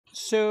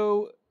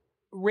So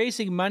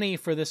raising money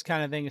for this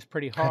kind of thing is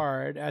pretty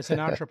hard as an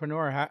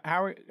entrepreneur.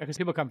 Because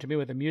people come to me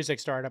with a music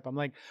startup. I'm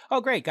like,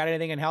 oh, great. Got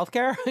anything in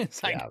healthcare?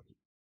 It's like,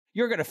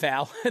 you're going to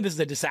fail. This is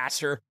a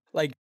disaster.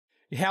 Like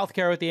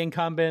healthcare with the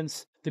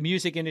incumbents, the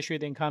music industry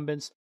with the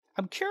incumbents.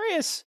 I'm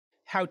curious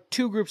how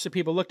two groups of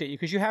people looked at you,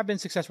 because you have been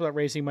successful at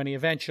raising money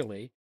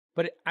eventually,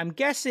 but I'm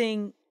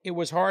guessing it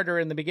was harder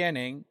in the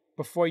beginning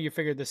before you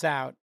figured this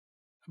out.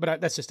 But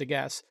that's just a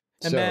guess.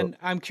 And then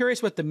I'm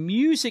curious what the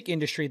music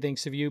industry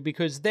thinks of you,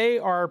 because they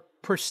are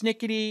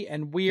persnickety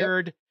and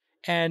weird,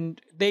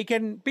 and they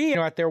can be,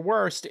 at their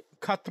worst,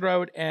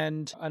 cutthroat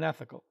and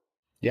unethical.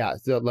 Yeah.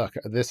 So look,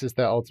 this is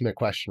the ultimate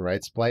question,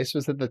 right? Splice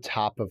was at the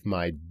top of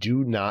my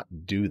do not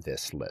do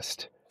this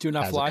list. Do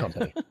not fly. A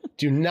company.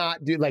 Do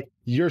not do, like,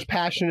 you're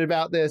passionate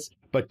about this,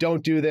 but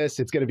don't do this.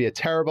 It's going to be a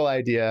terrible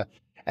idea.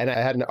 And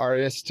I had an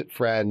artist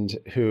friend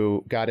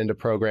who got into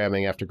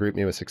programming after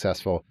GroupMe was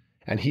successful.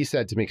 And he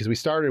said to me, because we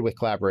started with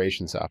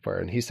collaboration software,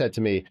 and he said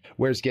to me,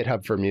 where's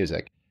GitHub for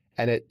music?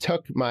 And it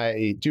took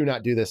my do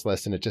not do this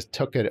list and it just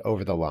took it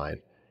over the line.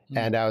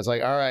 And I was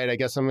like, all right, I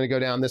guess I'm going to go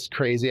down this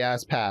crazy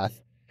ass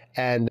path.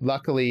 And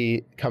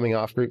luckily, coming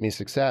off GroupMe's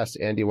success,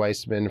 Andy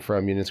Weissman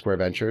from Union Square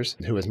Ventures,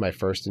 who was my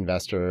first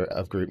investor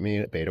of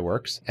GroupMe at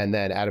BetaWorks, and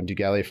then Adam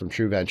Dugeli from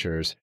True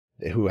Ventures,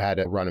 who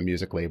had run a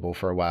music label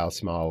for a while,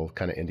 small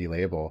kind of indie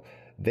label,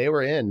 they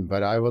were in.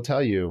 But I will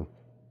tell you,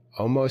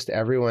 almost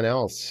everyone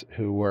else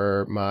who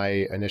were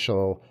my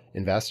initial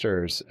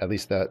investors, at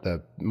least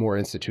the more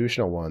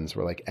institutional ones,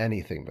 were like,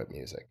 anything but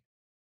music.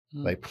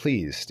 Like,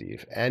 please,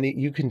 Steve,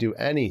 you can do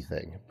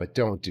anything, but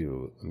don't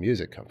do a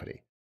music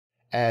company.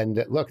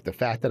 And look, the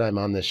fact that I'm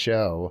on this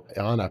show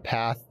on a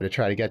path to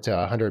try to get to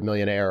 100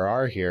 million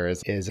ARR here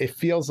is it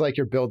feels like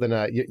you're building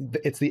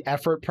it's the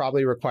effort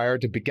probably required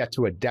to get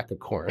to a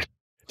decacorn.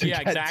 Yeah,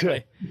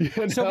 exactly.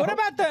 So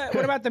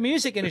what about the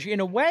music industry?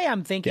 In a way,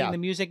 I'm thinking the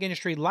music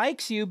industry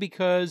likes you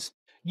because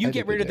you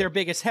get rid of their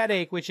biggest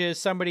headache, which is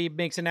somebody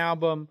makes an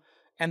album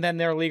and then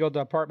their legal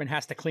department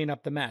has to clean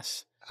up the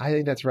mess. I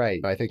think that's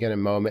right. I think in a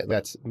moment,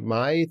 that's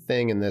my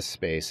thing in this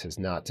space, is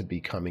not to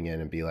be coming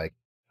in and be like,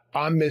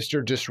 I'm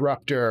Mr.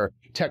 Disruptor.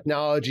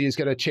 Technology is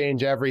going to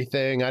change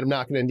everything. I'm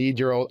not going to need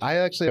your old. I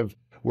actually have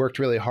worked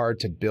really hard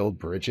to build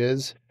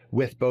bridges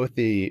with both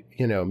the,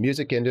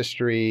 music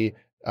industry,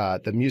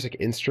 the music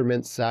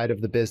instrument side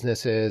of the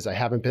businesses. I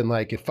haven't been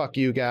like, fuck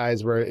you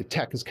guys, where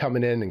tech is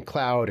coming in and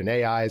cloud and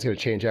AI is going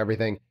to change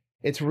everything.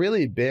 It's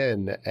really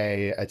been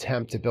a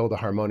attempt to build a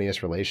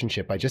harmonious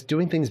relationship by just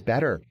doing things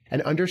better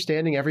and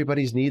understanding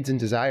everybody's needs and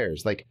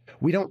desires. Like,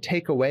 we don't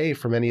take away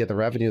from any of the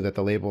revenue that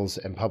the labels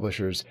and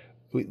publishers,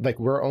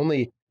 we're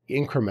only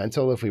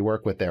incremental if we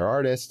work with their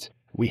artists.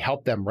 We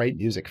help them write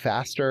music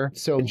faster.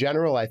 So in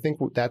general, I think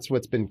that's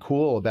what's been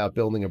cool about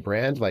building a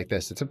brand like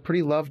this. It's a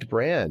pretty loved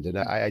brand. And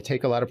I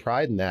take a lot of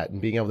pride in that,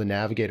 and being able to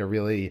navigate a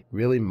really,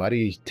 really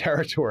muddy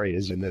territory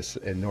is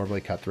in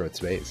normally cutthroat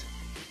space.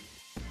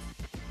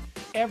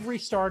 Every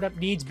startup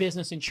needs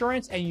business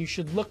insurance, and you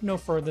should look no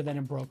further than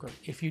Embroker.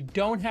 If you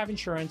don't have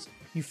insurance,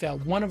 you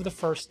failed one of the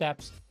first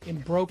steps.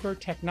 Embroker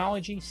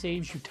technology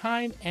saves you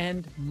time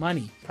and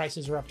money.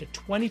 Prices are up to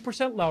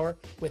 20% lower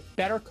with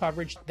better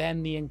coverage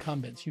than the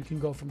incumbents. You can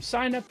go from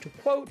sign up to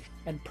quote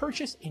and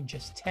purchase in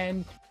just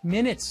 10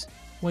 minutes.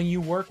 When you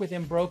work with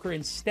Embroker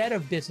instead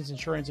of business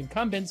insurance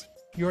incumbents,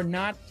 you're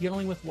not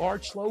dealing with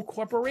large, slow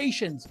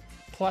corporations.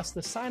 Plus,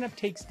 the sign-up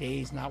takes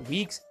days, not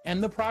weeks,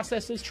 and the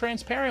process is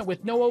transparent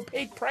with no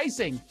opaque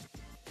pricing.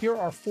 Here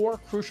are 4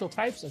 crucial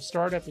types of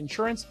startup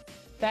insurance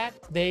that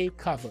they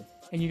cover.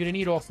 And you're going to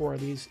need all 4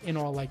 of these in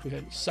all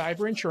likelihood.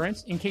 Cyber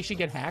insurance, in case you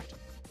get hacked.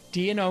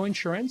 D&O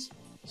insurance,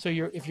 so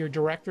if your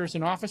directors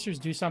and officers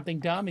do something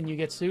dumb and you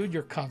get sued,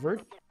 you're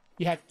covered.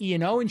 You have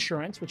E&O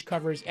insurance, which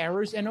covers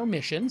errors and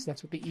omissions.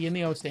 That's what the E and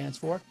the O stands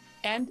for.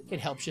 And it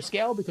helps you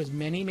scale because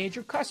many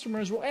major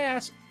customers will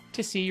ask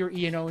to see your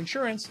E&O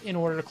insurance in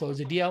order to close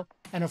a deal.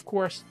 And of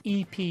course,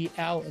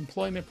 EPL,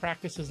 Employment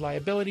Practices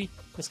Liability.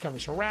 This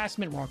covers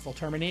harassment, wrongful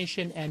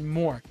termination, and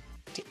more.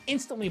 To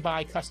instantly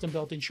buy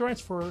custom-built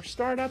insurance for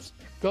startups,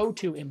 go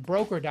to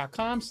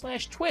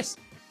embroker.com/twist.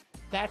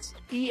 That's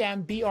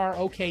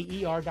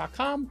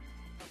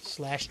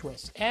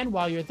EMBROKER.com/twist. And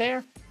while you're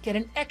there, get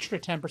an extra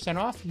 10%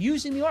 off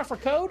using the offer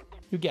code.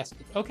 You guessed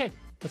it. Okay,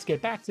 let's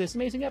get back to this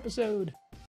amazing episode.